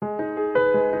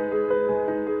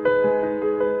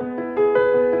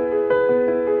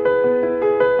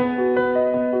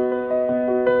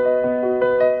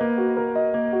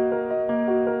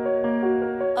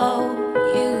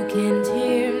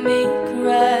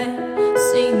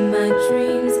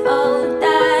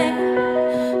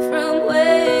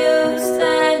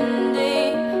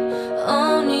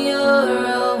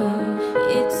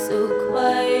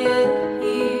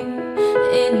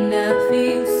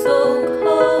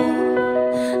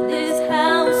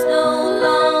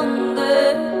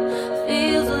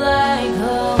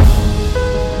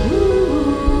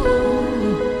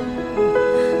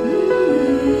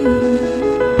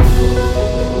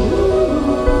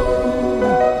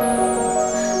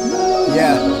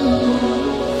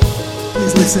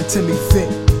Please listen to me think,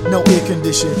 no air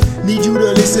condition. Need you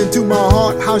to listen to my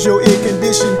heart, how's your air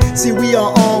condition? See, we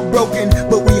are all broken,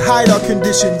 but we hide our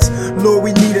conditions. Lord,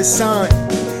 we need a sign.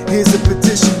 Here's a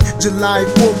petition. July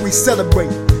 4th we celebrate,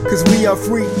 cause we are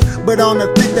free. But on the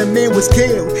 5th that man was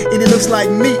killed, and it looks like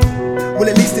meat. Well,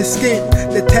 at least his skin,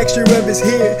 the texture of his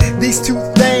hair. These two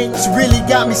things really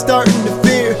got me starting to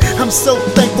fear. I'm so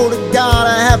thankful to God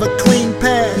I have a clean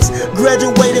past.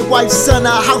 Graduated wife, son, a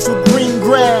house with green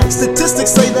grass. Statistics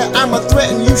say that I'm a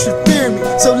threat and you should fear me.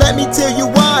 So let me tell you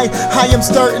why I am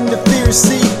starting to fear.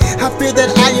 See, I fear that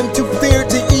I am too fair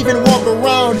to even walk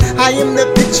around. I am the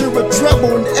picture of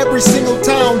trouble in every single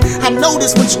town. I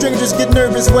notice when strangers get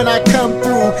nervous when I come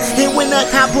through. And when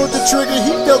that cop pulled the trigger,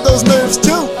 he felt those nerves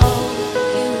too.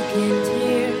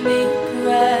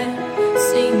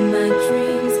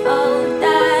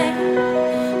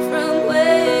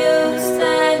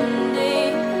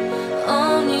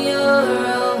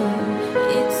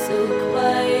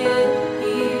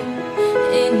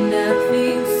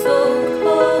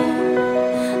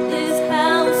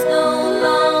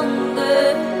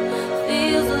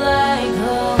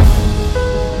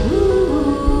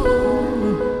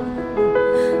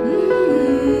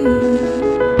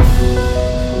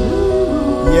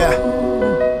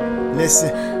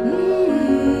 Listen,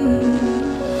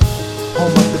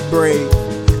 home of the brave,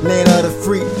 land of the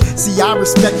free. See, I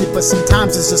respect it, but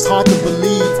sometimes it's just hard to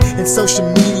believe. And social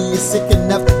media is sick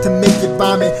enough to make you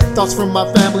vomit. Thoughts from my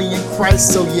family in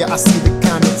Christ, so yeah, I see the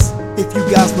comments. If you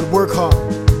guys would work hard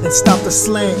and stop the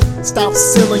slang, stop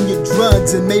selling your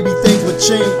drugs, and maybe things would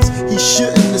change. He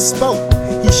shouldn't have spoke,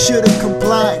 he should have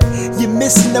complied. You're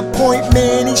missing the point,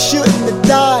 man, he shouldn't have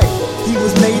died. He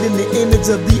was made in the image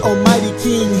of the Almighty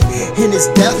King. In his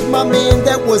death, my man,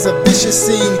 that was a vicious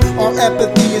scene. Our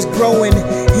apathy is growing,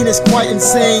 and it's quite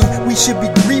insane. We should be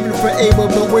grieving for Abel,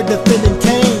 but we're defending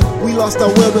Cain. We lost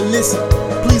our will to listen,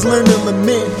 please learn to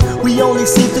lament. We only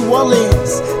see through our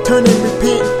lens, turn and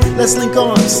repent. Let's link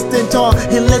arms, stand tall,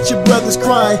 and let your brothers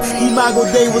cry. Imago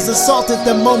Dei was assaulted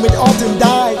the moment Alton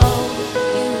died.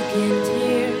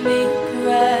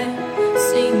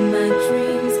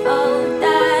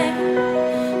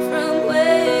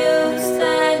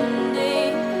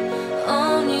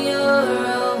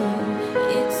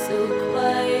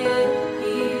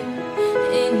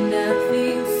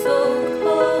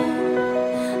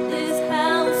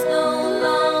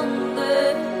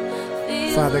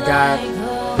 Father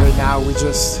God, right now we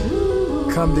just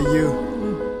come to you.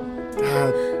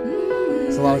 God,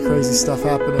 there's a lot of crazy stuff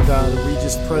happening, God, and we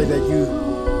just pray that you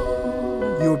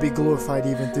will be glorified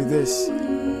even through this.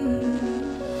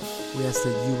 We ask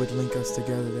that you would link us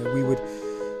together, that we would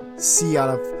see out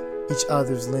of each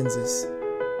other's lenses,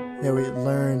 that we would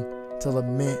learn to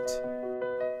lament.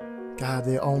 God,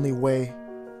 the only way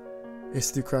is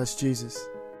through Christ Jesus.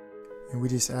 And we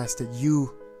just ask that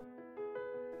you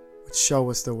show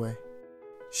us the way.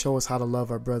 Show us how to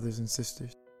love our brothers and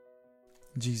sisters.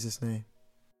 In Jesus' name.